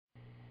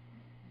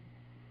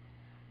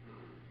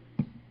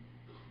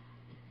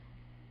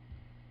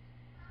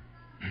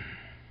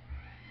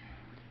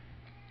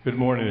Good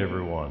morning,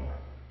 everyone.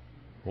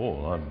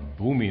 Oh, I'm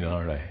booming,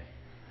 aren't I?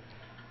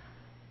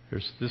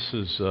 This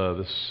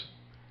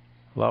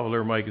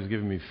lavalier mic is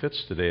giving me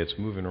fits today. It's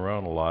moving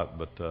around a lot,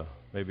 but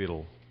maybe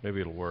it'll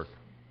work.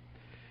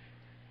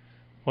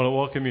 I want to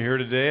welcome you here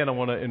today, and I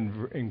want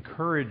to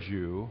encourage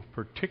you,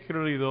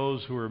 particularly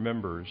those who are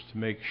members, to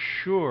make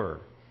sure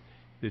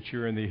that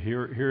you're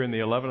here in the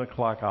 11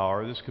 o'clock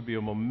hour. This could be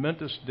a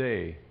momentous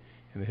day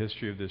in the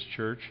history of this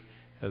church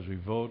as we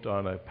vote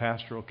on a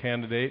pastoral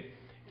candidate.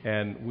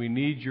 And we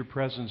need your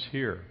presence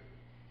here.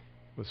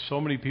 With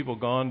so many people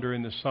gone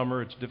during the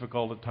summer, it's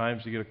difficult at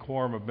times to get a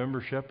quorum of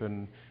membership,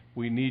 and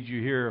we need you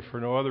here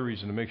for no other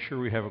reason, to make sure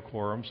we have a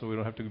quorum so we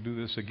don't have to do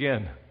this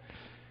again.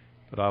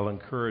 But I'll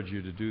encourage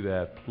you to do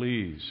that.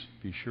 Please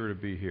be sure to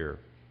be here.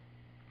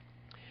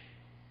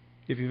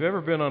 If you've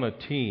ever been on a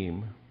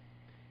team,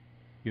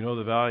 you know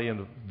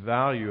the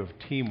value of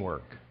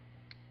teamwork.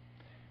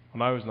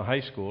 When I was in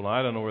high school, and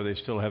I don't know where they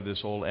still have this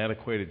old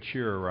antiquated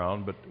cheer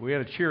around, but we had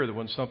a cheer that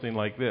went something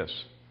like this.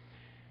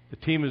 The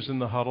team is in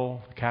the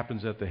huddle, the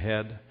captain's at the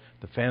head,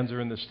 the fans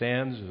are in the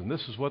stands, and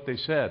this is what they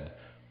said: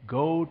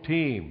 "Go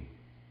team."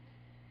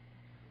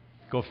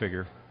 Go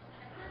figure.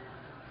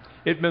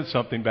 It meant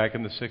something back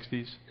in the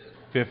 60s,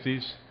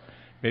 50s,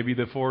 maybe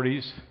the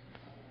 40s.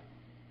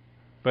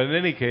 But in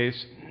any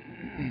case,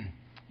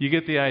 you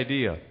get the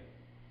idea.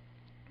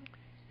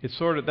 That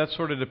sort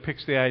of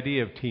depicts the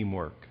idea of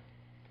teamwork.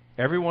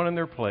 Everyone in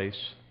their place,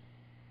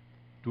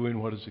 doing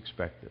what is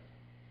expected.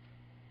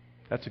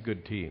 That's a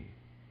good team.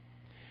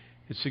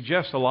 It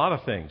suggests a lot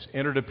of things.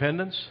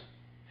 Interdependence.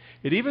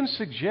 It even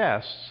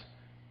suggests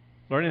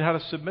learning how to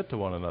submit to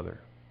one another.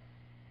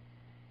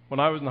 When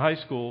I was in high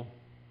school,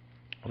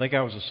 I think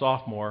I was a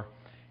sophomore,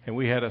 and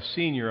we had a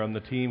senior on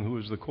the team who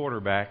was the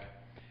quarterback,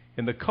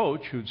 and the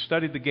coach, who'd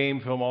studied the game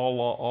film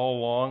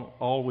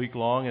all week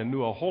long and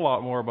knew a whole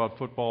lot more about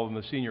football than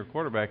the senior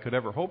quarterback could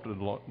ever hope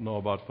to know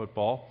about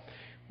football,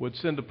 would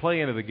send a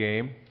play into the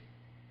game,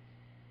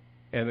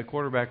 and the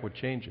quarterback would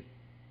change it.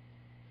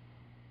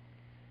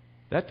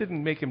 That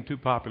didn't make him too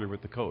popular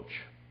with the coach,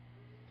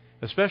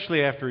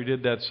 especially after he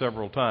did that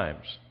several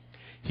times.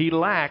 He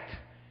lacked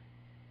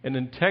an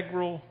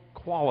integral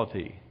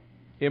quality,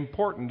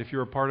 important if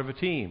you're a part of a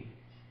team,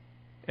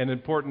 and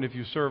important if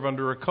you serve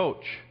under a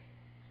coach,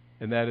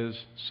 and that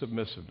is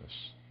submissiveness.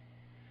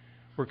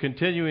 We're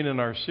continuing in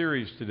our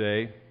series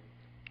today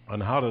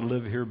on how to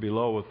live here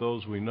below with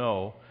those we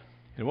know.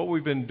 And what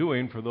we've been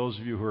doing, for those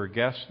of you who are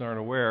guests and aren't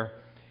aware,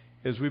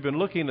 is we've been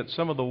looking at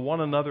some of the one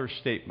another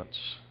statements.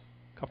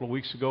 A couple of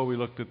weeks ago, we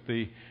looked at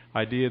the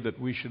idea that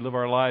we should live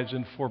our lives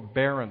in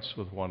forbearance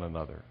with one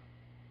another.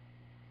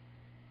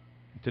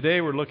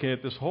 Today, we're looking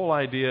at this whole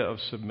idea of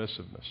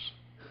submissiveness.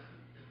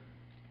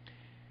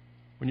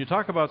 When you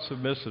talk about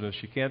submissiveness,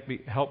 you can't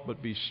help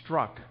but be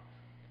struck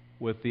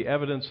with the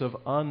evidence of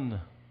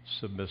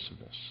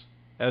unsubmissiveness,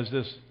 as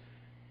this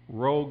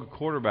rogue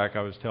quarterback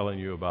I was telling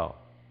you about.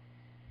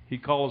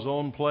 He'd call his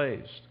own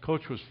plays. The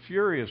coach was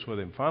furious with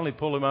him, finally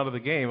pulled him out of the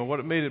game. And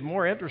what made it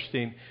more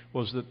interesting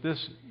was that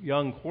this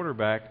young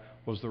quarterback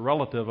was the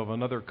relative of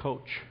another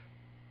coach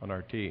on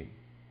our team.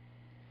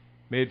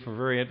 Made for a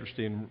very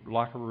interesting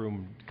locker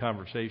room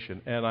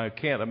conversation. And I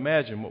can't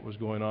imagine what was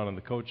going on in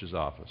the coach's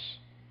office.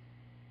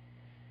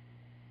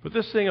 But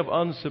this thing of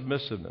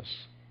unsubmissiveness,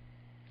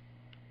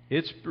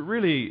 it's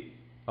really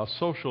a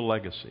social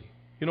legacy.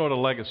 You know what a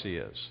legacy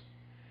is?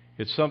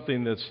 It's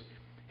something that's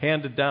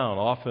handed down,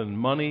 often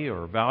money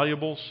or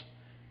valuables,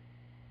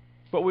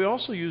 but we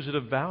also use it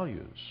of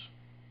values.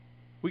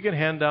 We can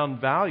hand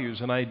down values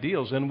and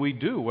ideals, and we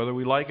do, whether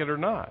we like it or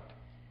not.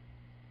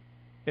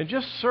 And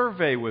just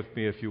survey with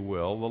me, if you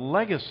will, the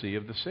legacy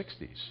of the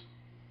 60s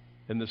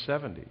and the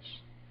 70s.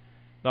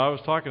 Now, I was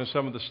talking to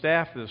some of the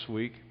staff this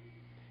week,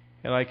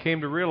 and I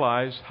came to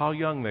realize how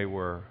young they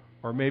were,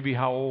 or maybe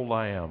how old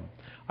I am.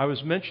 I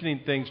was mentioning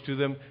things to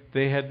them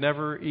they had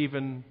never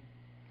even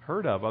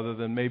heard of, other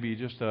than maybe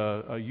just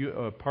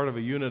a part of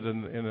a unit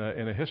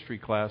in a history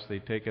class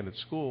they'd taken at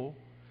school.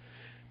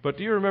 But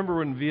do you remember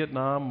when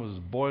Vietnam was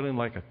boiling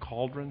like a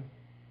cauldron?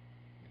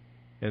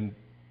 And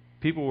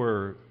people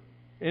were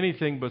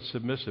anything but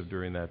submissive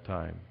during that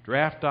time.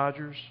 Draft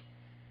dodgers,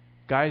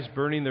 guys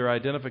burning their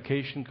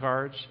identification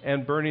cards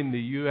and burning the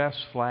U.S.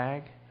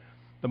 flag.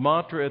 The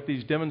mantra at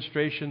these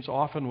demonstrations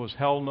often was,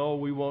 "Hell no,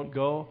 we won't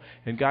go."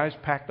 And guys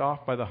packed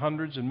off by the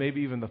hundreds and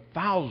maybe even the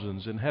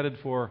thousands and headed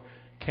for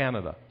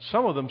Canada.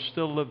 Some of them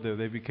still live there.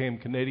 They became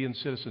Canadian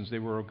citizens. They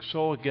were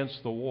so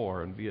against the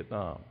war in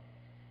Vietnam.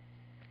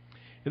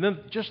 And then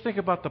just think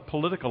about the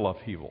political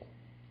upheaval.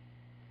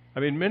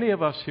 I mean, many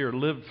of us here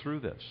lived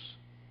through this.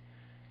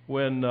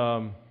 When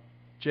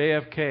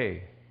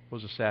JFK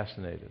was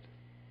assassinated.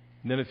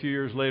 And then a few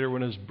years later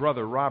when his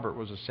brother Robert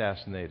was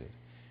assassinated.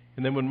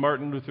 And then when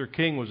Martin Luther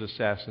King was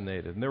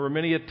assassinated. And there were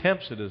many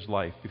attempts at his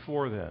life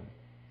before then.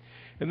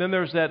 And then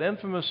there's that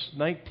infamous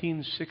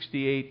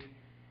 1968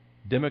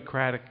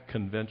 Democratic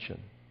Convention,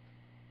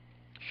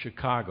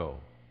 Chicago.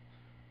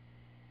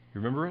 You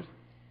remember it?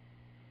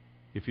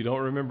 If you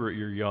don't remember it,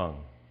 you're young.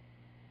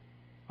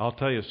 I'll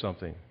tell you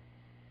something.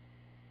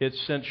 it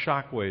sent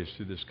shockwaves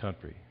through this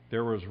country.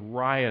 There was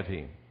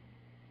rioting.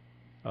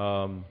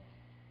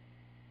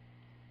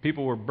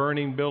 People were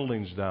burning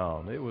buildings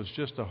down. It was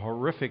just a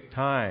horrific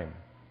time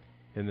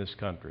in this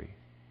country.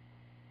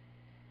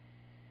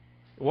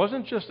 It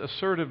wasn't just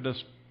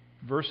assertiveness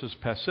versus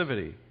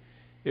passivity.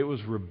 It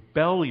was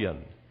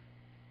rebellion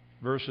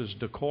versus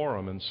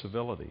decorum and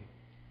civility.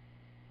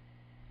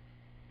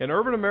 And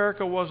urban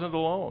America wasn't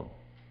alone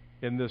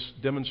in this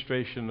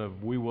demonstration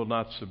of we will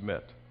not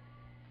submit.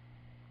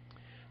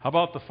 How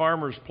about the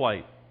farmers'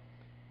 plight?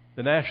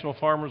 The National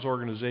Farmers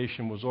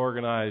Organization was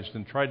organized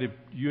and tried to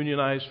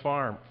unionize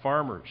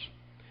farmers.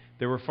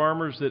 There were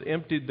farmers that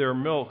emptied their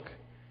milk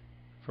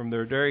from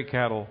their dairy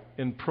cattle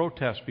in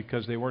protest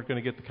because they weren't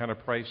going to get the kind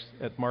of price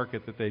at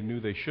market that they knew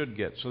they should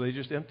get. So they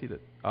just emptied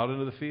it out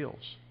into the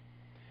fields.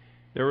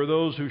 There were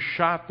those who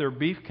shot their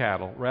beef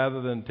cattle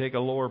rather than take a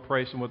lower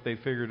price than what they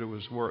figured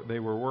they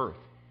were worth.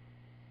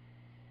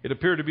 It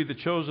appeared to be the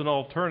chosen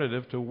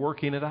alternative to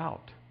working it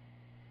out.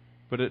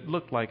 But it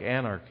looked like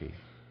anarchy.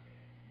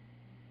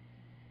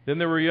 Then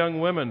there were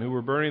young women who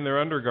were burning their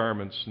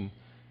undergarments and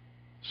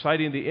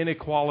citing the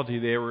inequality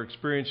they were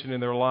experiencing in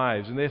their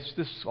lives. And this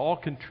all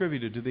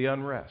contributed to the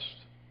unrest.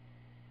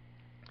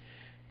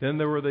 Then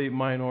there were the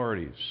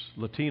minorities,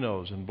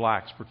 Latinos and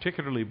blacks,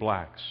 particularly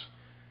blacks,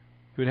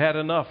 who'd had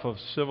enough of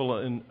civil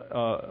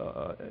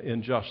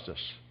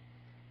injustice.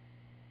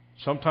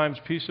 Sometimes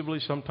peaceably,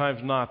 sometimes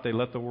not. They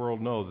let the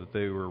world know that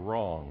they were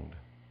wronged.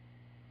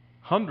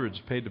 Hundreds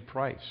paid the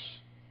price.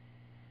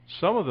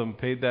 Some of them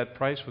paid that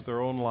price with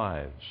their own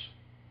lives.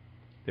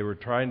 They were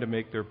trying to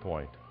make their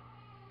point.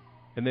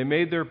 And they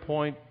made their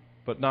point,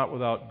 but not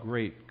without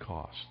great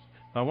cost.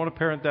 Now, I want to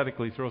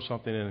parenthetically throw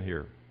something in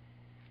here.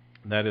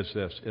 And that is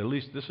this. At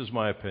least this is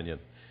my opinion.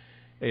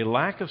 A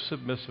lack of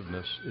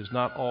submissiveness is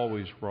not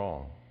always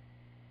wrong.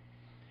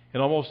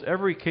 In almost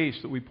every case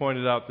that we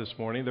pointed out this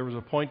morning, there was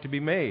a point to be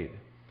made.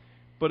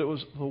 But it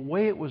was the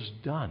way it was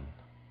done.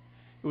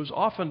 It was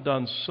often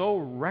done so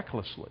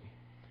recklessly,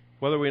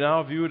 whether we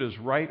now view it as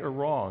right or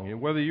wrong,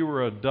 and whether you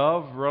were a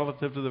dove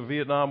relative to the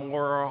Vietnam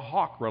War or a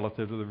hawk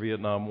relative to the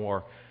Vietnam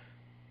War,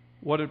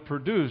 what it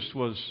produced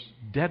was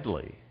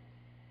deadly.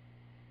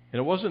 And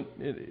it wasn't,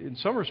 in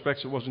some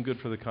respects, it wasn't good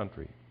for the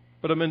country.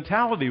 But a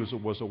mentality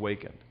was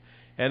awakened,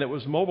 and it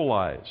was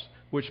mobilized,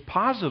 which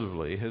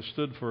positively has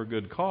stood for a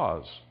good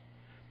cause,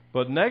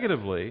 but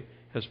negatively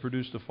has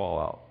produced a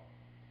fallout.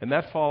 And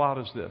that fallout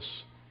is this.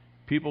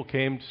 People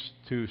came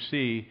to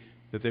see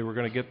that they were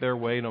going to get their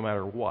way no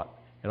matter what.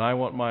 And I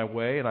want my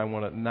way, and I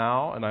want it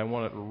now, and I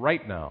want it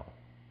right now.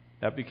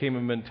 That became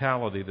a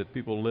mentality that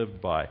people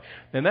lived by.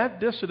 And that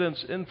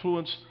dissidence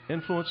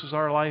influences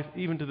our life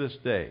even to this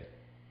day.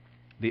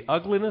 The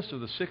ugliness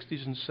of the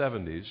 60s and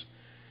 70s,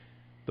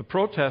 the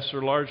protests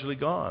are largely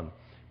gone.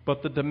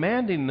 But the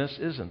demandingness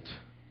isn't.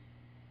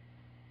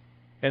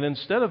 And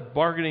instead of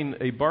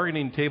a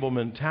bargaining table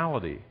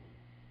mentality,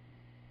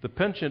 the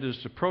penchant is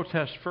to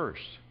protest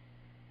first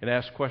and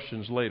ask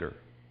questions later.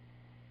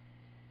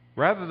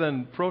 Rather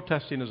than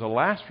protesting as a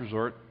last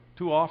resort,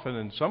 too often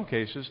in some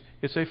cases,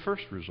 it's a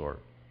first resort.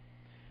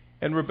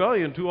 And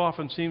rebellion too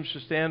often seems to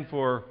stand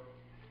as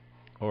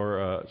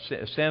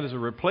a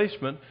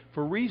replacement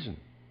for reason.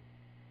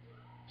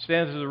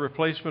 Stands as a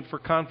replacement for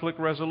conflict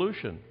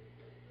resolution.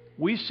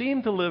 We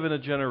seem to live in a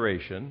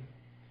generation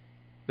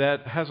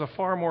that has a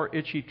far more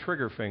itchy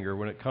trigger finger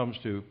when it comes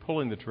to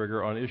pulling the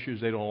trigger on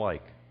issues they don't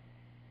like.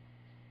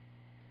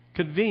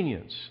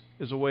 Convenience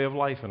is a way of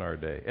life in our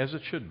day, as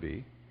it should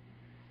be.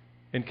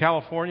 In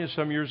California,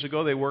 some years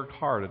ago, they worked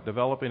hard at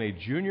developing a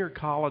junior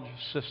college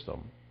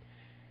system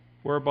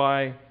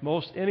whereby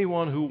most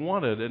anyone who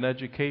wanted an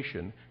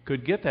education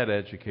could get that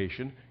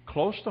education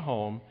close to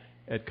home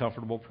at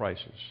comfortable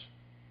prices.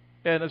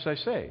 And as I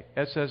say,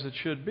 that's as it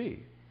should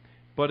be.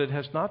 But it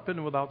has not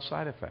been without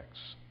side effects.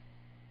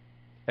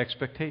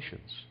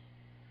 Expectations.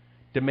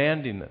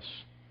 Demandingness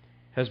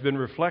has been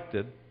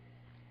reflected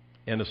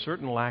in a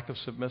certain lack of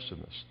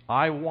submissiveness.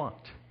 I want.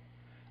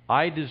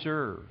 I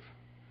deserve.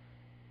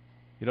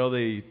 You know,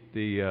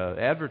 the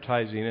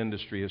advertising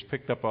industry has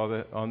picked up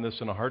on this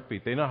in a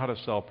heartbeat. They know how to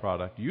sell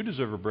product. You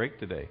deserve a break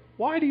today.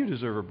 Why do you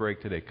deserve a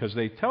break today? Because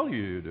they tell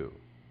you do.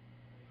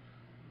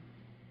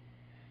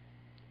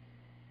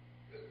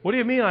 What do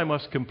you mean I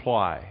must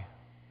comply?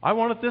 I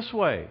want it this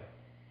way,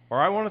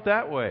 or I want it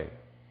that way.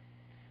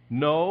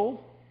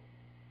 No,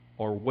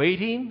 or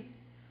waiting,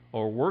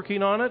 or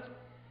working on it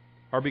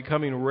are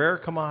becoming rare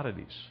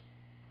commodities.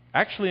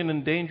 Actually an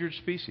endangered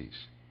species.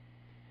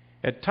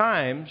 At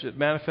times, it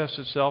manifests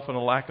itself in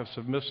a lack of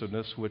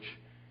submissiveness, which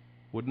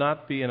would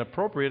not be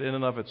inappropriate in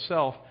and of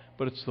itself,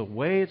 but it's the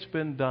way it's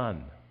been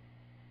done,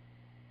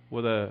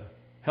 with a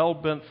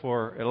hell-bent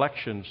for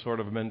election sort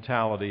of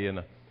mentality and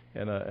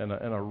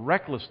a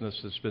recklessness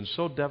that's been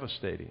so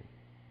devastating.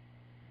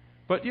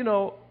 But, you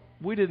know,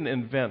 we didn't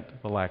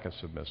invent the lack of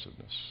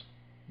submissiveness.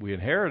 We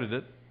inherited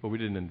it, but we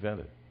didn't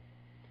invent it.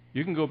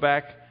 You can go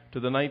back to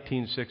the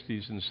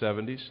 1960s and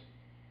 70s.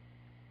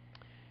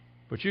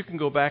 But you can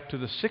go back to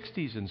the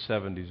 60s and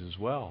 70s as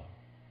well.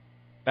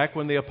 back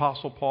when the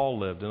Apostle Paul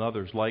lived and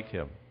others like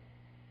him.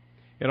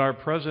 In our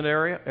present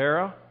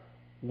era,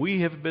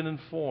 we have been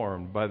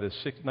informed by the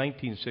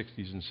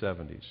 1960s and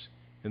 70s.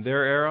 In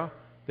their era,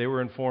 they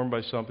were informed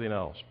by something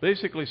else.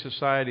 Basically,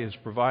 society has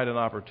provided an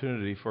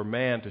opportunity for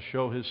man to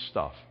show his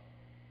stuff.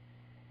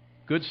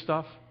 Good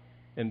stuff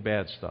and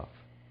bad stuff.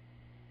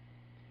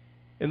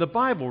 And the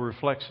Bible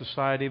reflects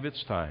society of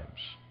its times.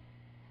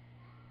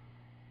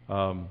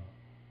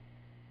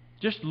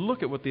 Just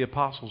look at what the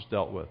apostles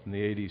dealt with in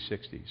the 80s,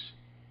 60s.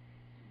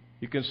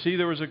 You can see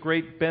there was a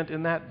great bent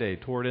in that day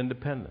toward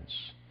independence.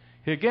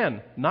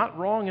 Again, not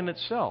wrong in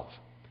itself,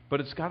 but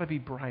it's got to be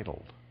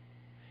bridled.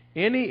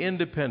 Any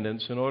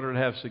independence, in order to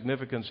have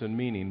significance and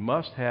meaning,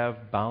 must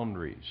have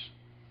boundaries.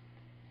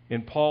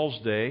 In Paul's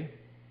day,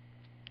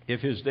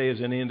 if his day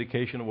is any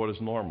indication of what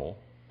is normal,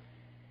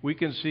 we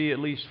can see at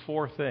least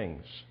 4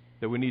 things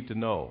that we need to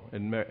know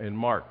and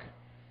mark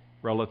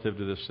relative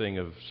to this thing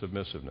of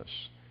submissiveness.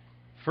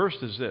 First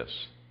is this: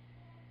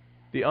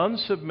 the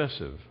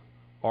unsubmissive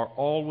are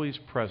always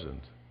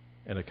present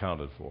and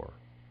accounted for.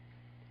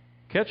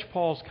 Catch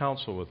Paul's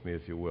counsel with me,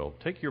 if you will.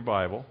 Take your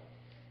Bible,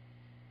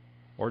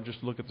 or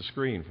just look at the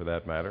screen for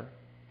that matter.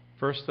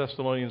 1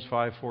 Thessalonians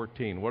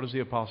 5:14. What does the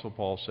Apostle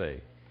Paul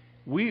say?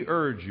 We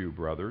urge you,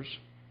 brothers,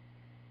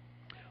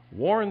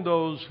 warn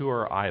those who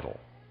are idle,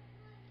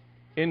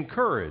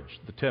 encourage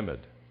the timid,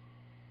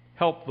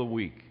 help the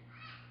weak,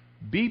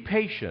 be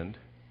patient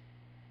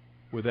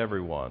with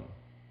everyone.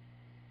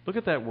 Look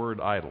at that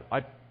word idle.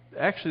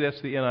 Actually,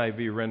 that's the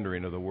NIV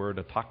rendering of the word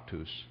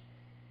ataktus.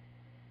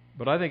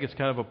 But I think it's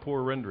kind of a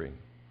poor rendering.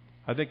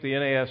 I think the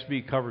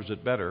NASB covers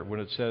it better when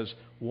it says,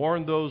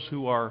 warn those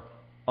who are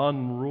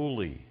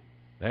unruly.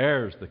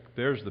 There's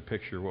the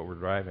picture of what we're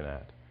driving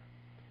at.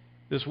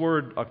 This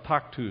word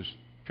ataktus,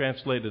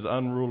 translated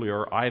unruly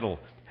or idle,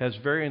 has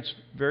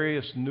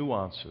various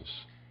nuances.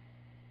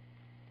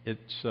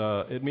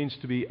 It means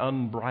to be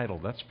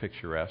unbridled. That's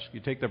picturesque. You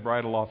take the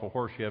bridle off a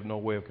horse, you have no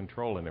way of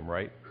controlling him,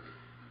 right?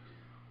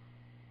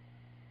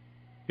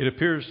 It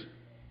appears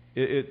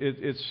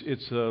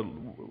it's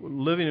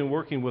living and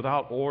working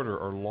without order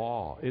or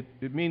law.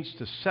 It means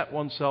to set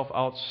oneself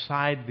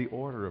outside the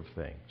order of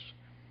things,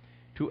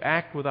 to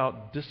act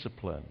without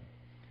discipline,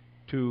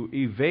 to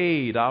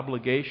evade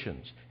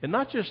obligations, and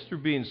not just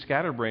through being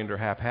scatterbrained or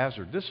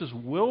haphazard. This is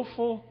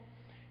willful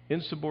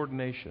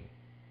insubordination.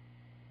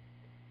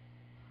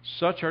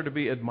 Such are to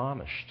be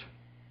admonished,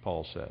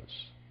 Paul says.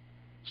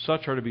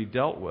 Such are to be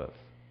dealt with.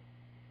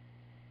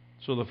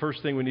 So the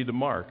first thing we need to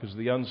mark is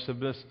the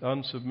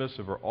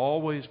unsubmissive are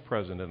always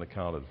present and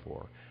accounted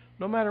for,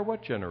 no matter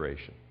what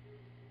generation.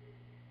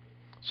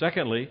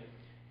 Secondly,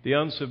 the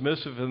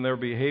unsubmissive in their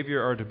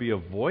behavior are to be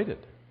avoided.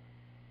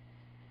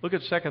 Look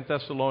at 2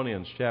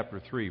 Thessalonians chapter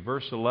 3,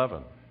 verse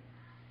 11.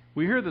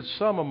 We hear that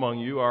some among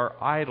you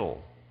are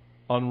idle,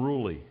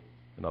 unruly,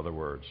 in other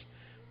words.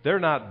 They're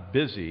not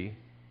busy,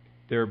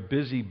 they're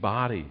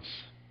busybodies.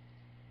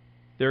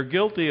 They're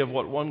guilty of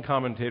what one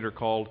commentator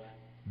called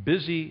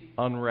busy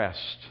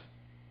unrest.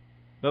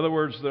 In other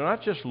words, they're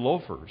not just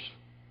loafers,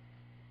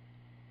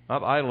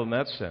 not idle in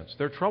that sense.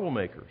 They're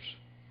troublemakers.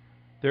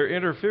 They're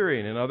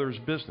interfering in others'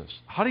 business.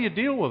 How do you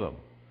deal with them?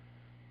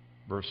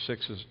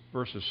 Verses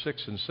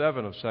 6 and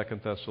 7 of 2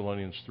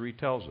 Thessalonians 3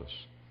 tells us,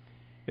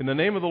 in the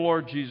name of the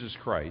Lord Jesus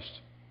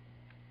Christ,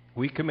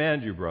 we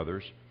command you,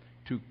 brothers,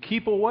 to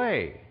keep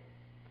away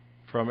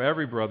from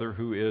every brother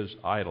who is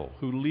idle,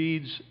 who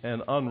leads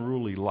an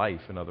unruly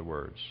life, in other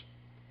words,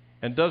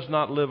 and does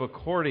not live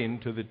according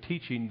to the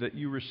teaching that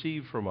you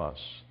received from us.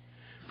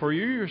 For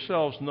you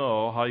yourselves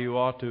know how you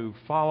ought to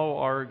follow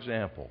our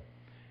example.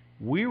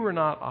 We were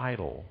not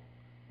idle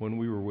when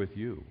we were with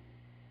you.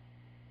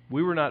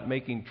 We were not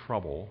making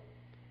trouble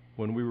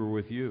when we were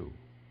with you.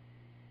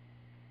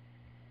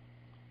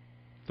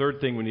 Third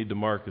thing we need to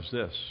mark is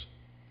this.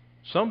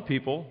 Some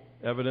people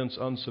evidence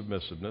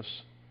unsubmissiveness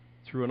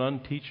through an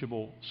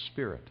unteachable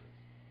spirit.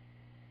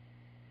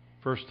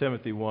 1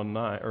 Timothy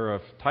 1:9, or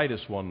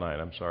Titus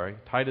 1:9. I'm sorry,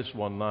 Titus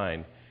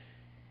 1:9.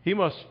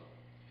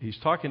 He's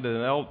talking to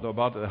an elder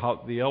about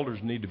how the elders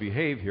need to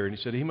behave here, and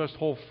he said he must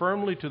hold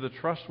firmly to the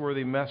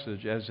trustworthy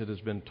message as it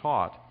has been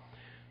taught,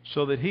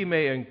 so that he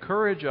may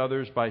encourage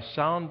others by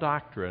sound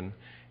doctrine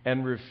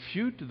and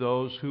refute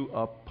those who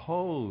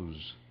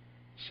oppose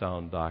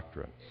sound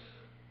doctrine.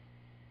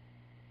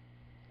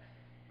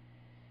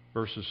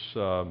 Verses.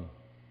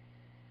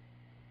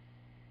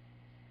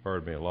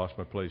 Pardon me, I lost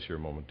my place here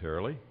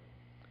momentarily.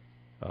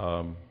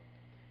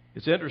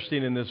 It's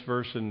interesting in this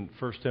verse in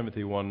 1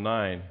 Timothy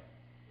 1:9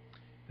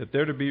 that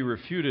they're to be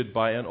refuted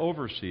by an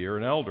overseer,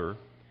 an elder,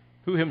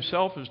 who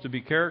himself is to be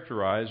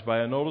characterized by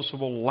a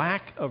noticeable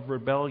lack of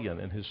rebellion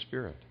in his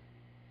spirit.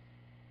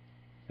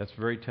 That's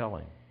very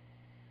telling.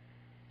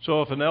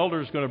 So if an elder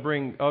is going to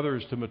bring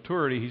others to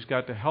maturity, he's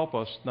got to help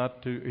us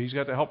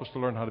to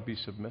learn how to be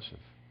submissive.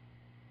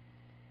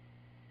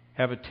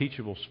 Have a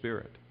teachable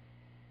spirit.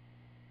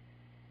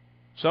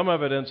 Some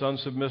evidence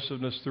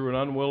unsubmissiveness through an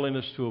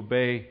unwillingness to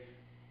obey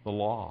the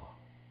law.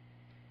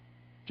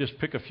 just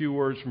pick a few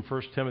words from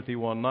 1 Timothy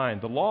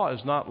 1:9. The law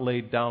is not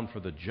laid down for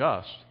the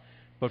just,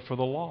 but for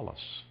the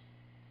lawless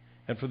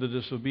and for the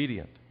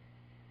disobedient.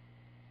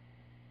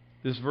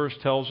 This verse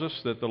tells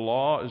us that the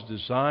law is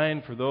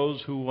designed for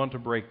those who want to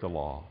break the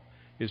law.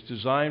 It's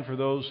designed for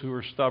those who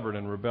are stubborn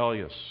and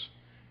rebellious,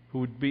 who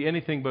would be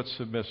anything but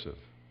submissive.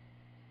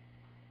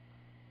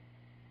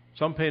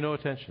 Some pay no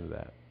attention to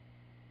that.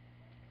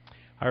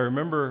 I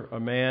remember a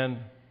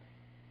man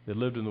that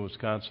lived in the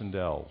Wisconsin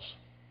Dells.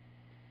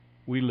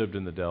 We lived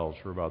in the Dells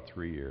for about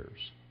 3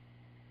 years.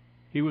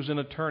 He was an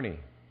attorney.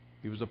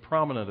 He was a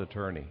prominent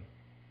attorney.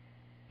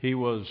 He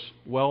was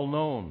well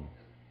known,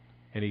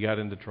 and he got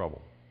into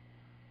trouble.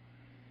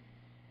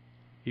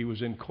 He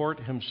was in court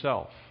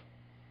himself.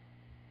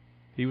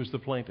 He was the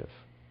plaintiff.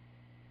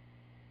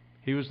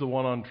 He was the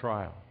one on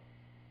trial.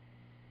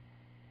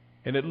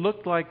 And it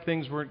looked like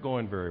things weren't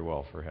going very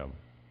well for him.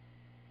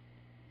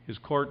 His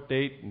court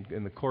date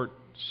and the court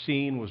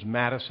scene was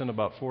Madison,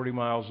 about 40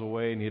 miles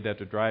away, and he'd have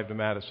to drive to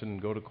Madison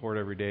and go to court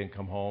every day and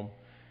come home.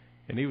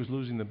 And he was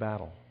losing the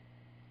battle.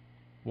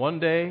 One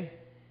day,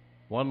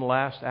 one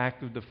last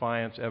act of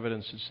defiance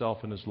evidenced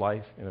itself in his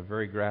life in a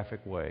very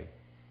graphic way.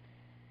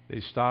 They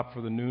stopped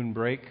for the noon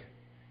break.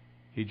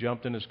 He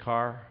jumped in his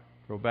car,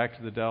 drove back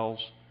to the Dells,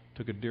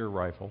 took a deer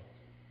rifle,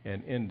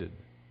 and ended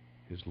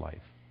his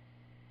life.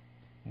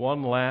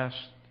 One last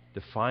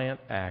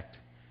defiant act.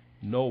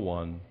 No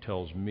one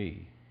tells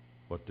me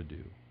what to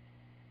do.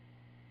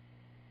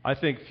 I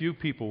think few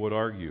people would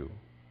argue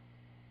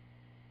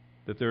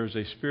that there is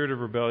a spirit of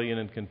rebellion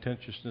and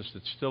contentiousness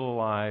that's still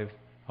alive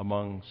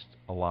amongst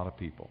a lot of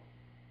people.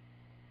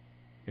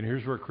 And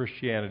here's where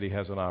Christianity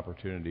has an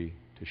opportunity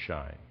to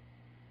shine.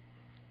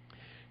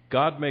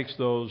 God makes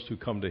those who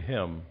come to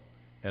Him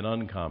an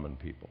uncommon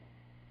people.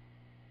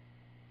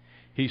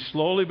 He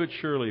slowly but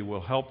surely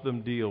will help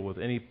them deal with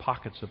any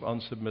pockets of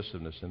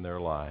unsubmissiveness in their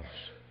lives.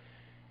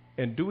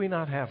 And do we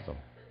not have them?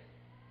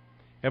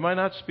 Am I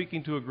not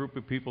speaking to a group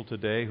of people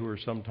today who are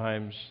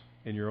sometimes,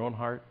 in your own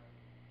heart,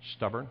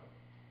 stubborn?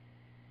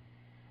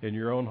 In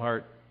your own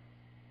heart,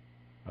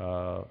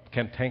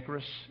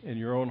 cantankerous? In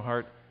your own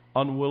heart,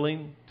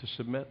 unwilling to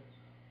submit?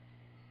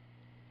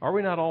 Are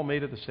we not all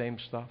made of the same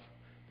stuff?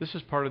 This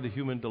is part of the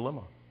human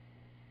dilemma.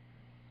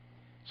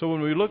 So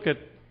when we look at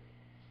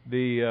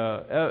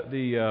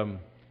the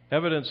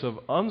evidence of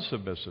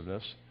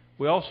unsubmissiveness,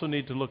 we also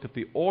need to look at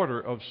the order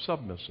of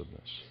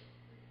submissiveness.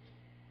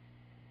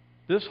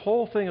 This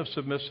whole thing of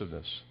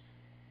submissiveness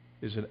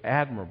is an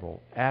admirable,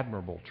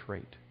 admirable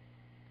trait.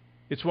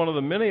 It's one of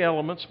the many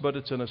elements, but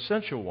it's an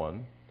essential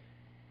one,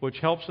 which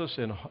helps us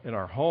in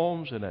our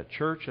homes and at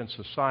church and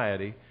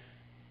society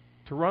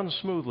to run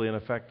smoothly and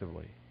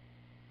effectively.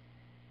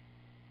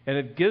 And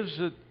it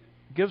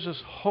gives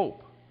us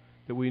hope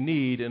that we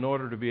need in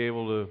order to be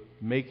able to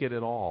make it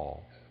at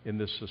all in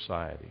this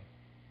society.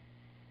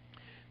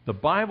 The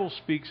Bible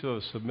speaks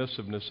of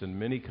submissiveness in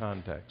many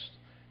contexts,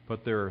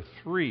 but there are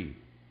three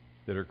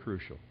that are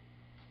crucial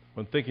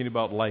when thinking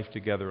about life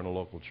together in a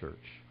local church.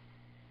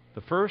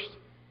 The first,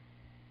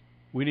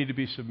 we need to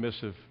be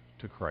submissive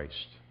to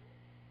Christ.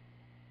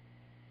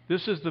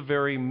 This is the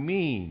very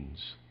means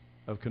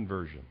of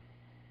conversion.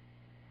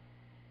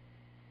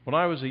 When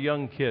I was a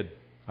young kid,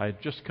 I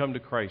had just come to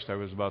Christ. I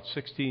was about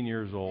 16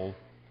 years old.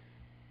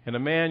 And a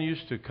man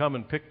used to come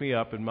and pick me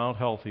up in Mount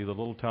Healthy, the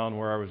little town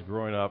where I was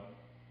growing up,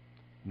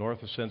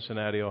 north of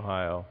Cincinnati,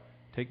 Ohio,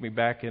 take me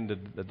back into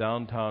the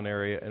downtown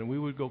area, and we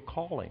would go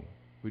calling.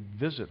 We'd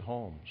visit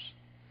homes.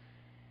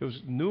 It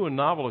was a new and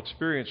novel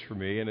experience for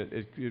me, and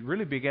it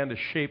really began to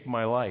shape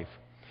my life.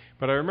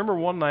 But I remember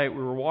one night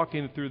we were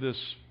walking through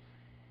this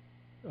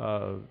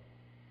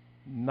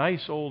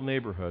nice old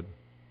neighborhood,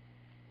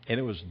 and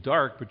it was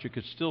dark, but you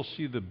could still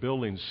see the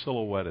buildings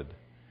silhouetted.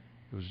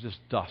 It was just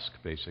dusk,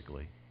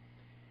 basically.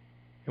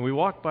 And we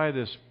walked by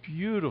this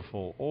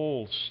beautiful,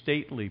 old,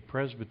 stately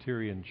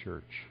Presbyterian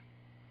church.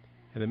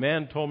 And the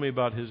man told me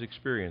about his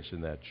experience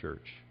in that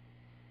church.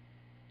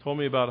 Told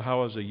me about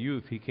how as a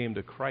youth he came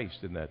to Christ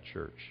in that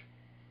church.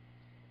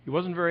 He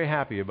wasn't very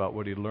happy about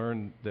what he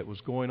learned that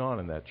was going on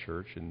in that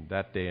church in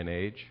that day and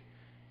age.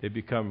 They'd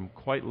become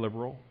quite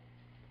liberal.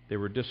 They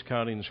were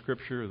discounting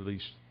Scripture, at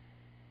least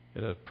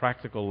at a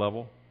practical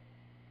level.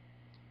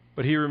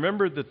 But he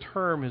remembered the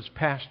term his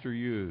pastor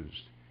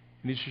used.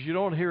 And he says, you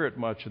don't hear it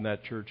much in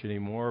that church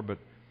anymore, but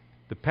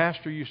the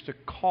pastor used to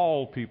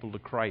call people to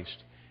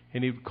Christ.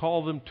 And he would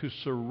call them to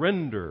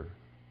surrender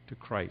to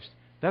Christ.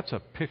 That's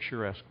a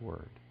picturesque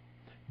word.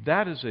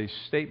 That is a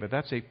statement.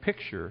 That's a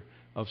picture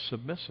of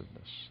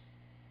submissiveness.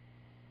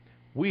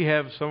 We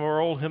have some of our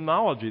old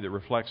hymnology that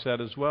reflects that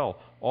as well.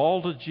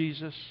 All to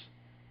Jesus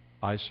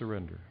I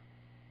surrender.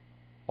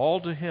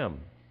 All to Him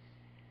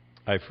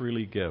I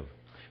freely give.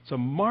 It's a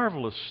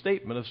marvelous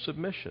statement of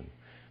submission.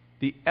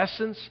 The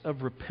essence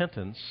of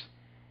repentance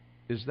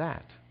is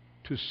that,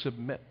 to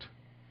submit,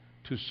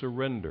 to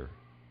surrender.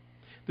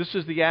 This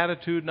is the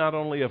attitude not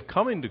only of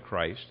coming to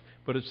Christ,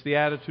 but it's the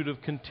attitude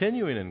of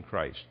continuing in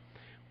Christ.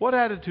 What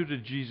attitude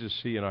did Jesus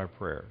see in our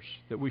prayers,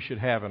 that we should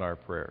have in our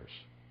prayers?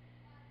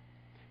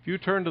 If you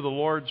turn to the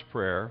Lord's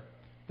Prayer,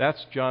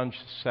 That's John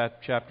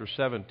chapter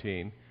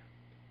 17.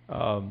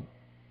 We're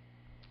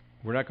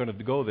not going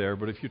to go there,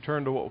 but if you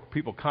turn to what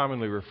people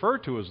commonly refer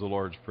to as the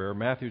Lord's Prayer,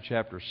 Matthew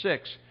chapter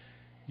 6,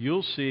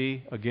 you'll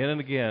see again and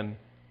again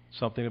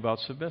something about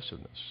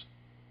submissiveness.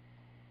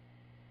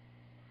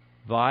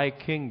 Thy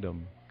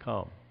kingdom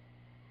come.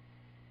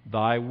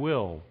 Thy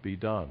will be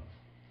done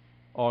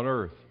on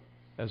earth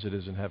as it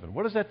is in heaven.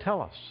 What does that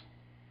tell us?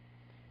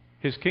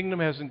 His kingdom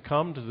hasn't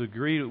come to the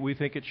degree that we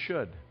think it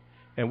should,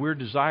 and we're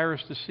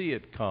desirous to see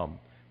it come.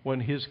 When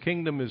His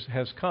kingdom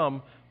has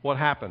come, what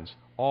happens?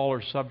 All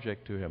are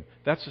subject to Him.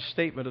 That's a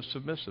statement of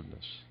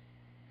submissiveness.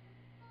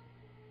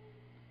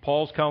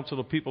 Paul's counsel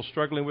to people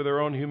struggling with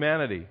their own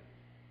humanity.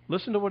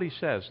 Listen to what he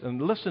says,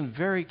 and listen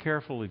very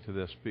carefully to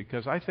this,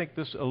 because I think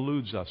this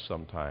eludes us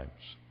sometimes.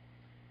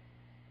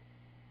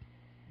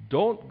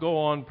 Don't go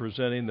on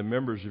presenting the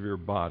members of your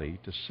body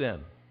to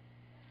sin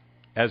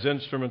as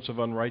instruments of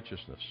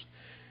unrighteousness,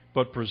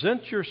 but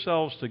present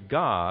yourselves to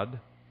God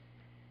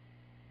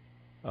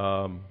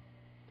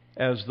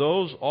as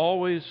those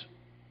alive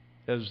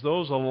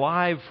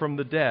from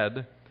the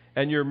dead,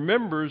 and your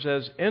members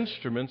as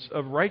instruments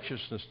of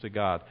righteousness to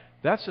God.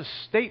 That's a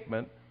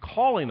statement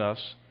calling us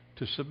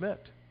to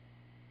submit.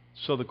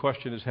 So the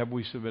question is, have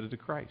we submitted to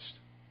Christ?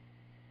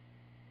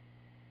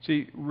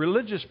 See,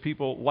 religious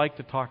people like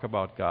to talk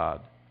about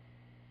God.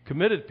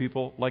 Committed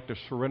people like to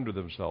surrender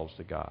themselves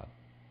to God,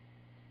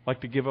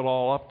 like to give it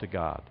all up to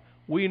God.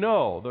 We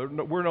know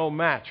that we're no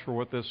match for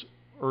what this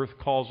earth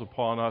calls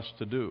upon us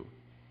to do.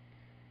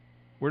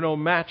 We're no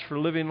match for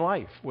living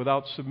life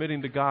without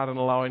submitting to God and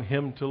allowing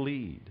Him to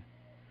lead.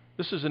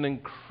 This is an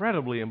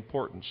incredibly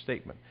important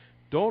statement.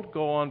 Don't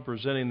go on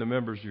presenting the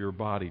members of your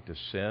body to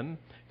sin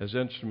as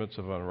instruments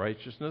of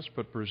unrighteousness,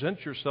 but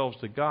present yourselves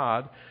to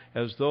God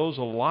as those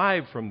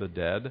alive from the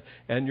dead,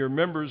 and your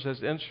members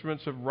as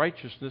instruments of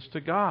righteousness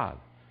to God.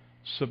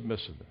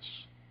 Submissiveness.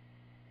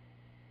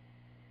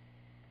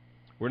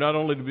 We're not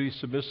only to be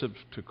submissive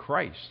to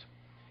Christ,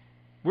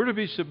 we're to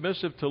be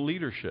submissive to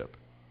leadership.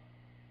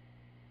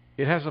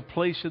 It has a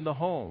place in the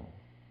home,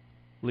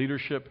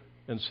 leadership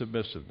and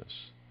submissiveness.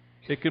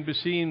 It can be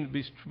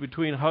seen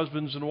between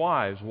husbands and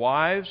wives.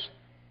 Wives,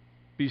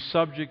 be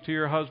subject to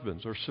your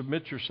husbands, or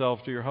submit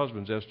yourself to your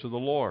husbands as to the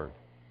Lord.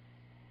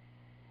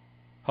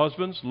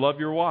 Husbands, love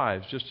your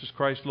wives, just as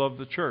Christ loved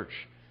the church.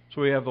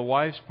 So we have the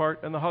wife's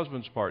part and the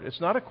husband's part.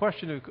 It's not a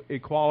question of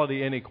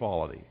equality,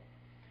 inequality.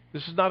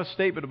 This is not a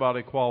statement about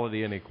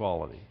equality,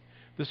 inequality.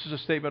 This is a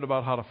statement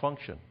about how to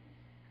function.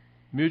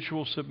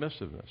 Mutual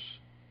submissiveness.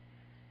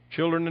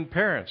 Children and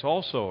parents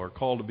also are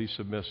called to be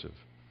submissive.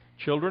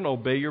 Children,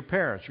 obey your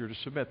parents. You're to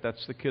submit.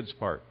 That's the kids'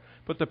 part.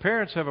 But the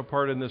parents have a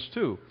part in this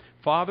too.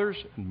 Fathers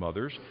and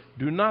mothers,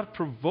 do not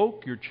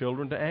provoke your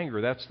children to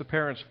anger. That's the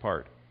parents'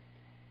 part.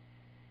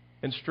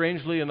 And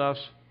strangely enough,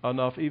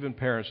 even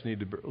parents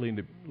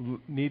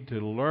need to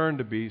learn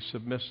to be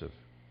submissive.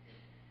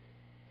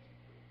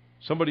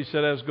 Somebody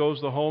said, as goes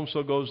the home,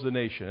 so goes the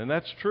nation. And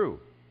that's true.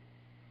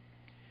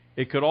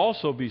 It could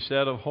also be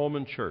said of home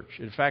and church.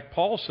 In fact,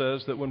 Paul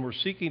says that when we're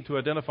seeking to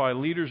identify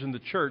leaders in the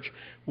church,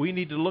 we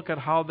need to look at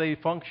how they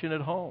function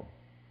at home.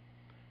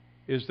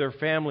 Is their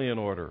family in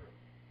order?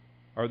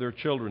 Are their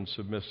children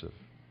submissive?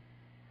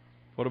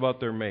 What about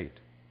their mate?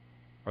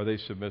 Are they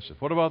submissive?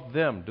 What about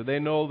them? Do they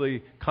know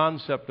the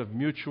concept of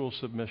mutual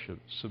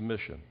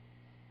submission?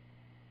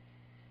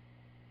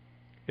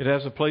 It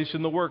has a place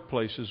in the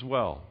workplace as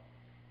well.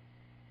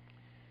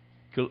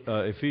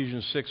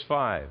 Ephesians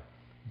 6:5.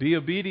 Be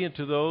obedient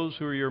to those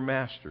who are your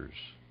masters.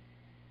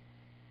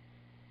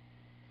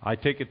 I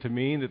take it to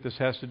mean that this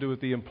has to do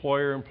with the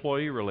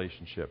employer-employee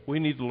relationship. We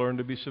need to learn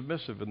to be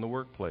submissive in the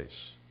workplace.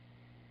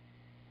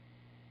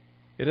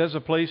 It has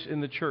a place in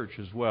the church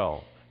as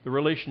well. The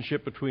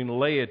relationship between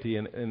laity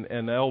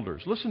and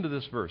elders. Listen to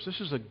this verse.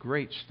 This is a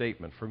great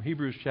statement from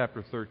Hebrews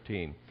chapter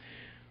 13.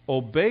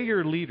 Obey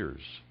your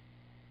leaders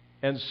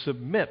and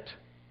submit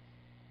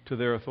to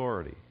their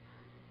authority.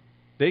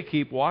 They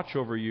keep watch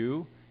over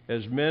you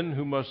as men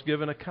who must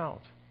give an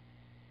account.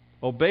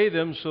 Obey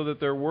them so that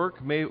their work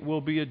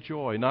will be a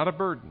joy, not a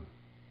burden.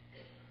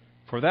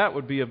 For that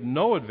would be of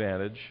no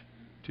advantage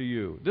to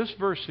you. This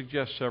verse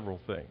suggests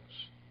several things.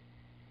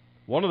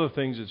 One of the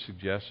things it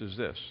suggests is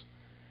this.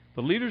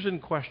 The leaders in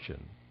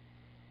question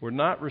were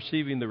not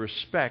receiving the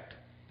respect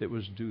that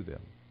was due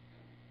them.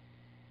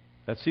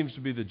 That seems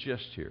to be the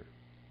gist here.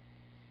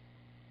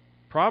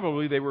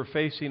 Probably they were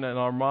facing an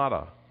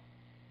armada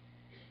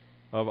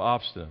of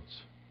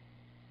obstinance,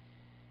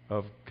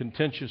 of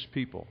contentious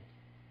people.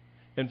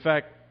 In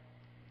fact,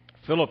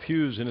 Philip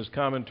Hughes, in his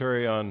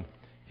commentary on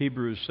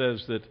Hebrews,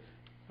 says that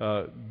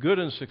good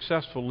and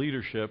successful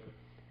leadership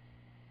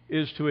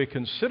is to a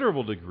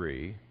considerable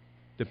degree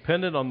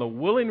dependent on the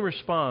willing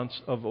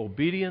response of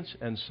obedience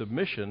and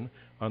submission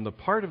on the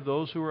part of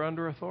those who are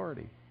under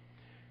authority.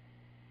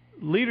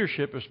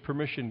 Leadership is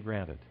permission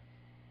granted.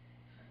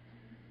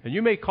 And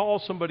you may call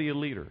somebody a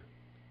leader,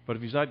 but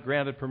if he's not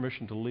granted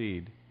permission to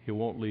lead, he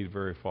won't lead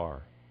very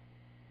far.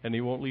 And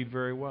he won't lead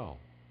very well.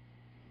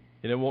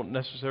 And it won't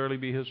necessarily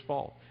be his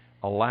fault.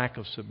 A lack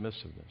of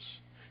submissiveness.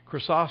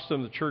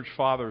 Chrysostom, the church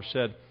father,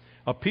 said,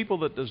 "A people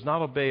that does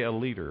not obey a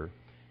leader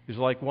is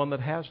like one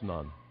that has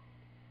none,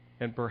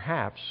 and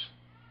perhaps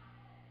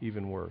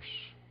even worse."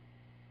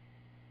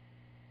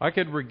 I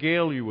could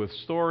regale you with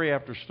story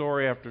after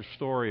story after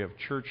story of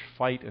church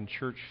fight and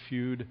church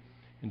feud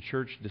and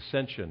church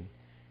dissension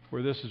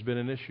where this has been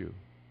an issue.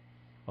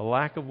 A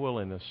lack of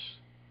willingness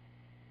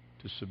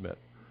to submit.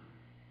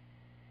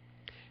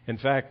 In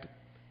fact,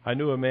 I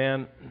knew a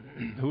man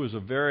who was a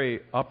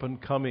very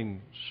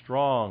up-and-coming,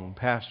 strong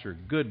pastor,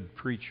 good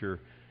preacher,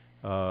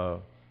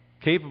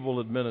 capable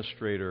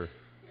administrator.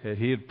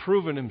 He had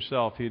proven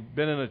himself. He had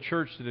been in a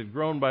church that had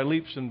grown by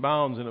leaps and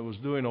bounds, and it was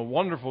doing a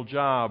wonderful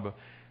job,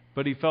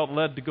 but he felt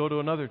led to go to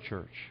another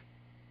church.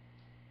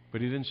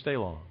 But he didn't stay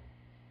long,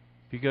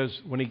 because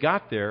when he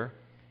got there,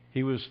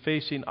 he was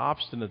facing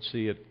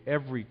obstinacy at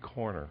every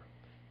corner,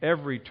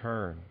 every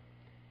turn.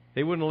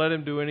 They wouldn't let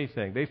him do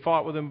anything. They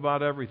fought with him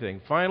about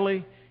everything.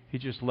 Finally, he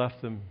just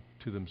left them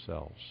to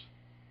themselves.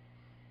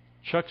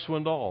 Chuck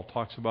Swindoll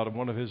talks about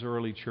one of his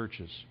early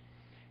churches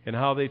and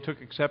how they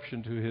took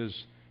exception to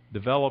his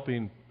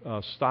developing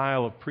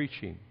style of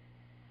preaching.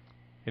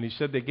 And he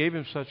said they gave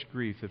him such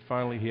grief that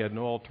finally he had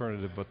no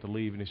alternative but to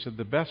leave. And he said,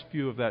 the best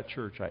view of that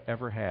church I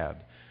ever had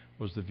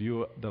was the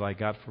view that I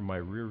got from my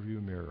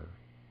rearview mirror.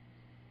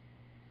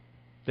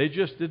 They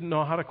just didn't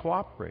know how to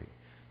cooperate.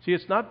 See,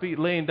 it's not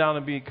laying down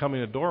and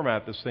becoming a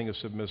doormat, this thing of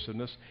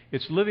submissiveness.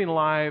 It's living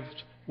lives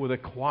with a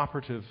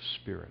cooperative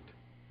spirit.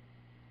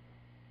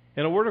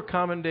 And a word of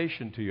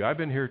commendation to you. I've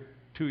been here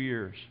 2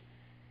 years,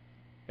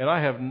 and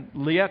I have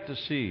yet to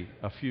see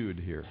a feud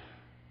here.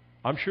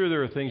 I'm sure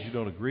there are things you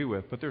don't agree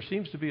with, but there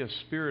seems to be a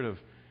spirit of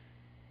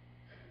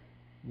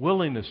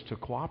willingness to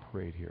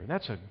cooperate here. And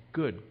that's a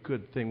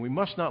good thing. We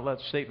must not let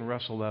Satan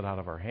wrestle that out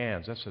of our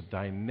hands. That's a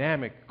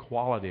dynamic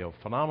quality, a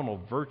phenomenal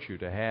virtue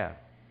to have.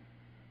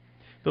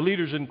 The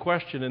leaders in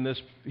question in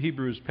this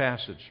Hebrews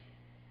passage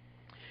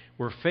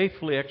were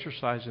faithfully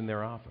exercising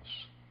their office.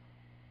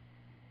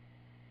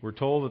 We're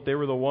told that they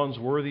were the ones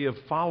worthy of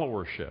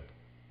followership.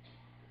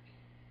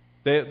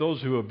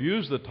 Those who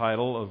abuse the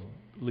title of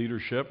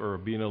leadership or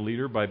being a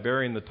leader by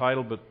bearing the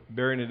title but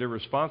bearing it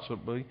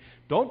irresponsibly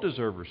don't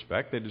deserve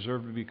respect. They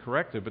deserve to be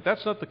corrected. But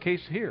that's not the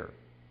case here.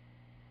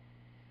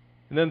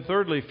 And then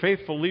thirdly,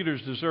 faithful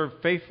leaders deserve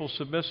faithful,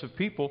 submissive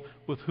people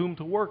with whom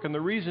to work. And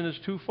the reason is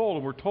twofold,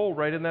 and we're told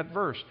right in that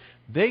verse.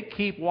 They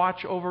keep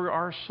watch over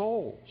our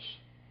souls,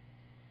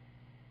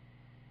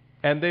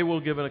 and they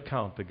will give an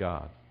account to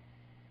God.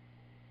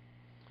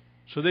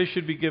 So they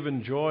should be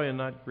given joy and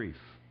not grief.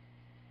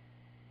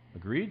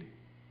 Agreed?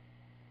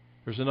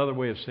 There's another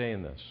way of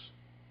saying this.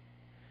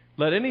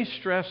 Let any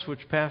stress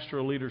which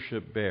pastoral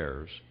leadership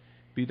bears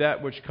be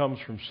that which comes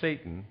from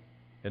Satan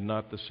and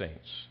not the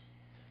saints.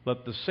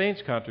 Let the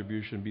saints'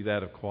 contribution be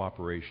that of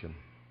cooperation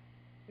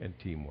and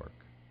teamwork.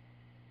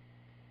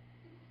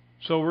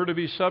 So we're to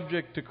be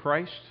subject to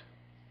Christ,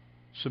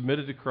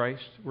 submitted to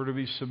Christ. We're to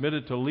be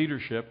submitted to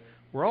leadership.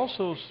 We're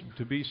also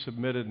to be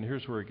submitted, and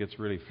here's where it gets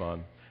really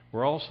fun,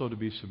 we're also to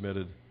be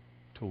submitted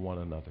to one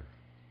another.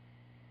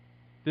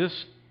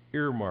 This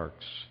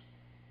earmarks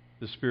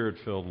the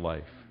Spirit-filled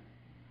life.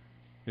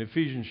 In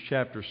Ephesians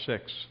chapter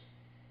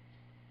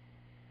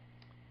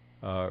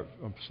 5,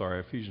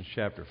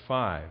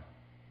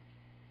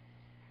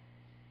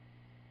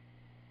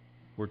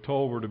 we're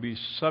told we're to be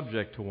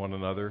subject to one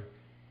another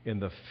in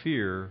the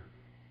fear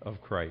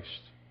of Christ.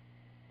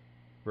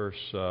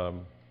 Here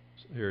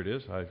it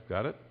is, I've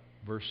got it.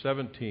 Verse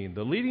 17.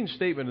 The leading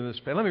statement in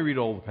this, let me read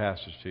all the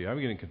passage to you.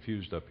 I'm getting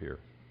confused up here.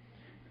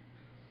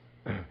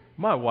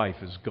 My wife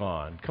is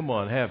gone. Come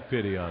on, have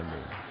pity on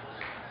me.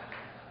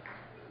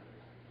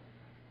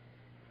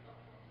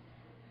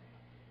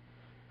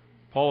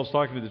 Paul is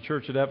talking to the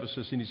church at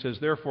Ephesus, and he says,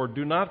 therefore,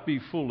 do not be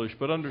foolish,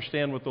 but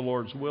understand what the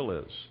Lord's will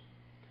is.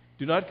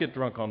 Do not get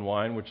drunk on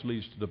wine, which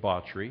leads to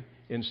debauchery.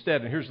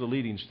 Instead, and here's the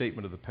leading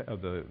statement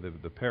of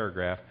the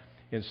paragraph,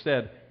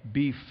 instead,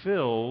 be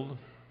filled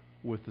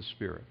with the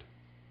Spirit.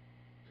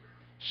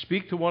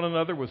 Speak to one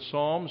another with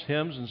psalms,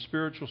 hymns, and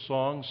spiritual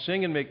songs.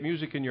 Sing and make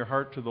music in your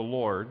heart to the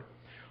Lord,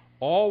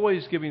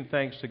 always giving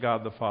thanks to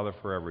God the Father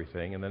for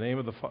everything. In the name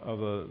of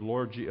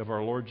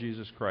our Lord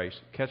Jesus Christ,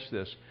 catch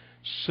this,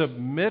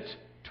 submit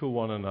to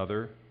one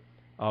another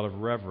out of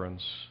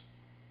reverence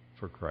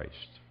for Christ.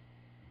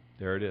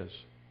 There it is.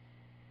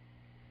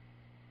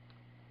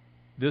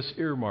 This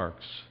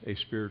earmarks a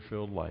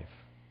Spirit-filled life,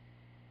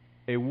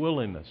 a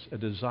willingness, a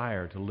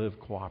desire to live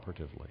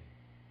cooperatively.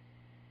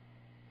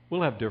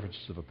 We'll have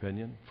differences of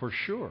opinion, for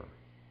sure.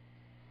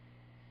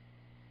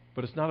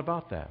 But it's not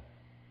about that.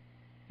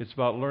 It's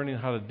about learning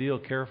how to deal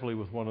carefully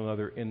with one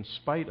another in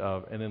spite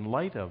of and in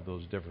light of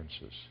those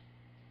differences.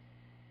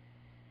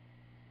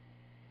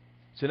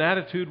 It's an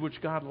attitude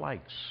which God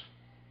likes.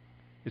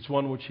 It's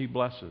one which He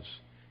blesses.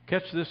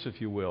 Catch this,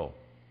 if you will,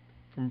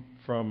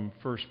 from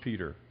 1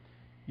 Peter.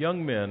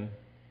 Young men,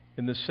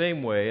 in the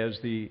same way as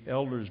the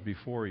elders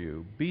before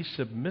you, be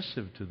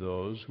submissive to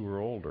those who are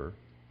older.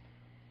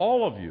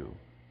 All of you,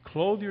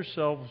 clothe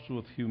yourselves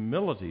with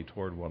humility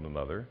toward one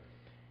another,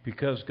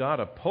 Because God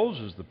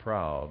opposes the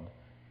proud,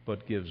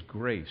 but gives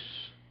grace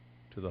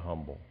to the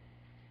humble.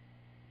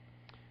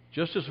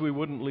 Just as we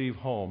wouldn't leave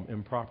home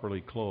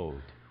improperly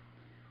clothed,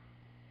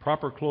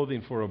 proper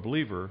clothing for a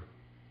believer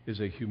is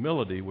a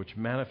humility which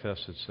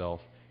manifests itself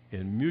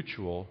in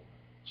mutual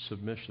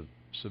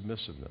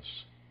submissiveness.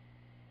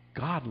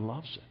 God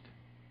loves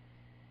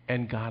it,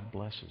 and God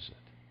blesses it.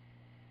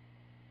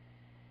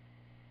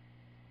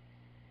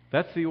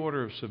 That's the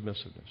order of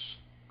submissiveness.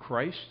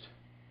 Christ,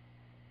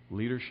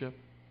 leadership,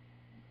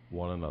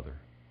 one another.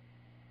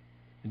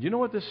 And you know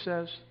what this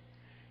says?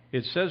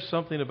 It says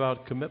something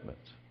about commitment.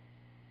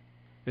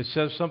 It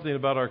says something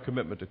about our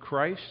commitment to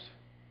Christ.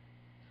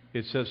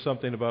 It says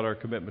something about our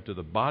commitment to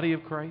the body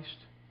of Christ.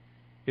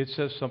 It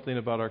says something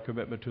about our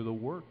commitment to the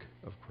work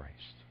of Christ.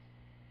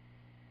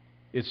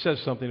 It says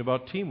something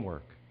about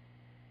teamwork.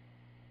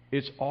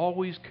 It's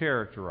always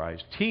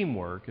characterized,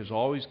 teamwork is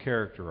always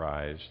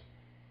characterized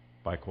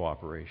by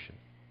cooperation.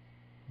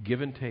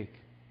 Give and take.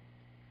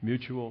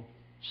 Mutual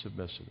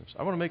submissiveness.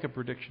 I want to make a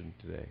prediction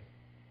today.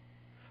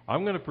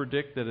 I'm going to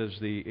predict that as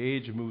the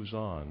age moves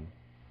on,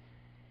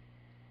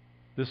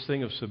 this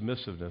thing of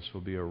submissiveness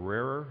will be a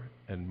rarer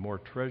and more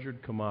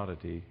treasured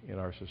commodity in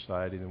our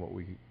society than what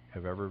we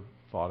have ever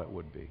thought it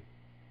would be.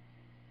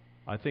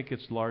 I think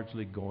it's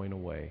largely going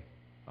away.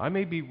 I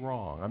may be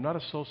wrong. I'm not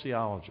a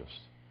sociologist.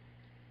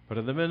 But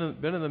I've been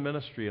in the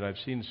ministry and I've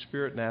seen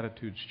spirit and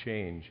attitudes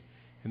change.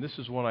 And this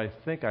is one I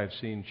think I've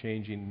seen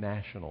changing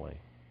nationally.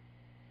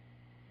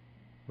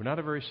 We're not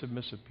a very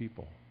submissive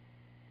people,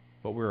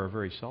 but we're a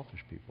very selfish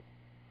people.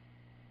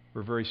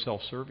 We're very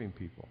self-serving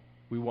people.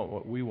 We want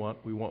what we want.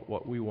 We want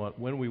what we want.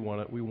 When we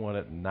want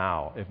it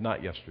now, if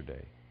not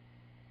yesterday.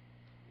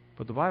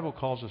 But the Bible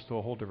calls us to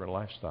a whole different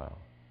lifestyle.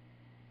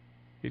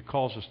 It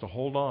calls us to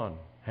hold on,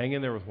 hang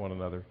in there with one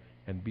another,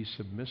 and be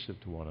submissive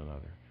to one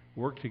another.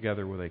 Work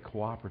together with a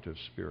cooperative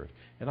spirit.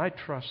 And I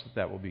trust that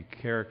that will be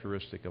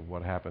characteristic of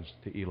what happens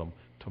to Elam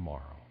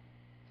tomorrow.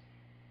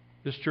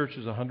 This church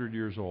is 100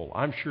 years old.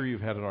 I'm sure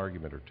you've had an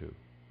argument or two.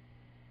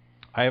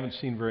 I haven't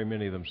seen very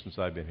many of them since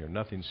I've been here.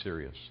 Nothing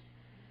serious.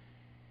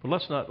 But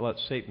let's not let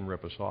Satan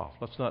rip us off.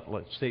 Let's not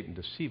let Satan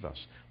deceive us.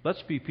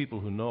 Let's be people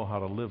who know how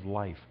to live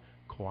life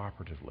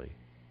cooperatively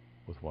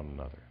with one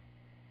another.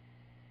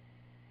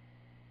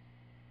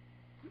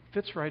 It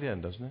fits right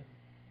in, doesn't it?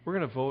 We're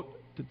going to vote.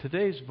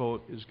 Today's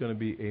vote is going to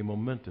be a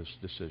momentous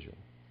decision.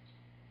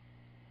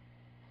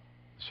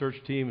 The search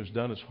team has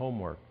done its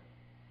homework.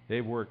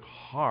 They've worked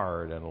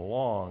hard and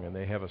long, and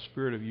they have a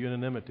spirit of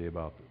unanimity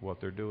about what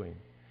they're doing.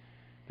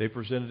 They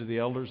presented to the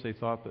elders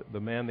the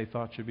man they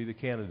thought should be the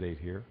candidate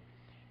here.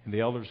 And the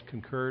elders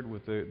concurred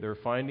with their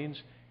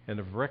findings and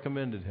have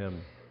recommended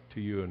him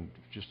to you. In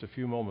just a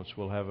few moments,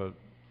 we'll have a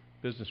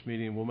business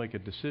meeting and we'll make a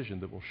decision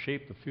that will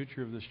shape the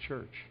future of this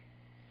church.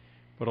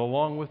 But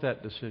along with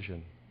that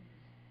decision,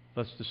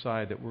 let's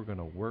decide that we're going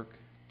to work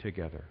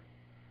together.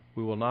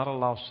 We will not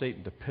allow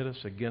Satan to pit us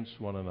against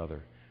one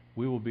another.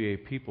 We will be a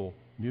people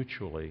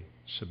mutually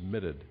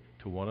submitted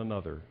to one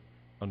another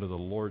under the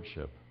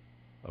lordship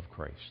of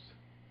Christ.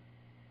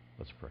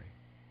 Let's pray.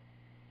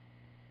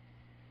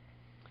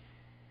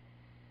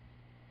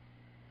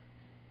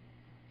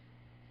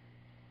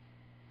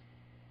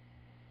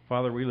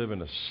 Father, we live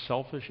in a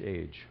selfish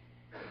age.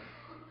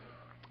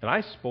 And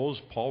I suppose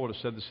Paul would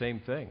have said the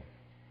same thing.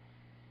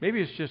 Maybe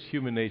it's just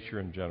human nature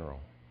in general.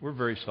 We're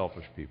very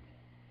selfish people.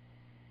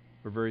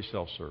 We're very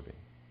self-serving.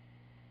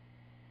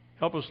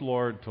 Help us,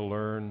 Lord, to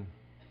learn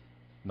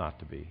not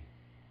to be.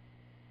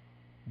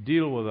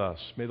 Deal with us.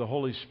 May the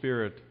Holy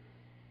Spirit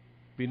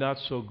be not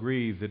so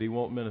grieved that He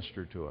won't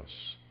minister to us,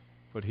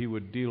 but He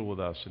would deal with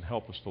us and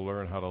help us to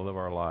learn how to live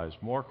our lives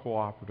more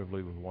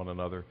cooperatively with one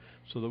another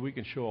so that we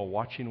can show a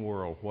watching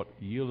world what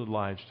yielded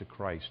lives to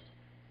Christ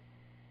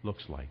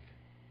looks like.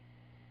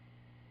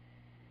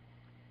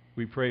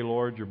 We pray,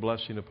 Lord, your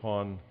blessing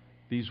upon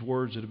these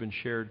words that have been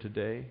shared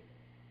today.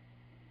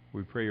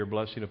 We pray your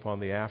blessing upon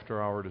the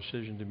after-hour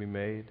decision to be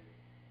made.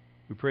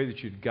 We pray that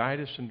you'd guide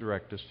us and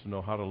direct us to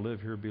know how to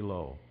live here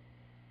below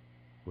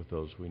with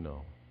those we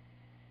know.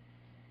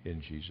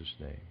 In Jesus'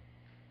 name,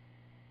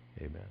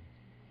 amen.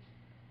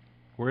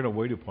 We're going to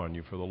wait upon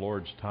you for the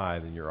Lord's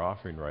tithe and your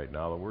offering right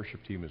now. The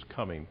worship team is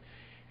coming.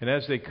 And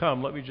as they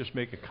come, let me just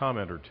make a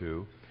comment or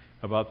two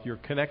about your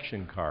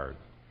connection card.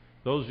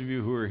 Those of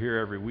you who are here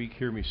every week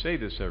hear me say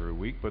this every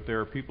week, but there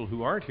are people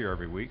who aren't here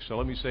every week, so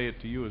let me say it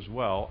to you as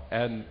well,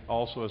 and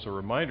also as a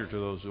reminder to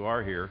those who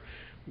are here.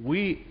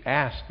 We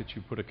ask that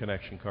you put a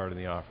connection card in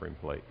the offering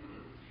plate.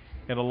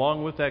 And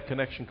along with that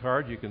connection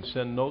card, you can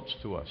send notes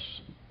to us.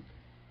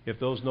 If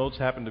those notes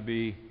happen to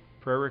be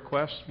prayer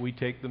requests, we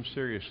take them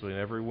seriously. And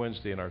every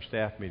Wednesday in our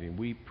staff meeting,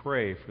 we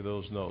pray for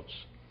those notes.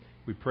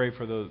 We pray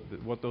for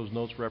what those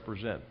notes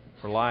represent,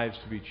 for lives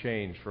to be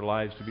changed, for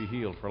lives to be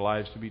healed, for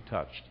lives to be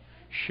touched.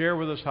 Share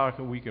with us how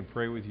we can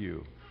pray with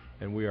you,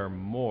 and we are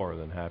more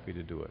than happy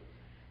to do it.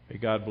 May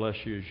God bless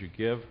you as you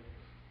give.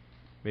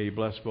 May He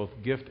bless both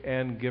gift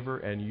and giver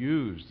and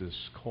use this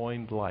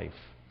coined life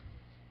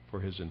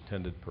for His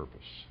intended purpose.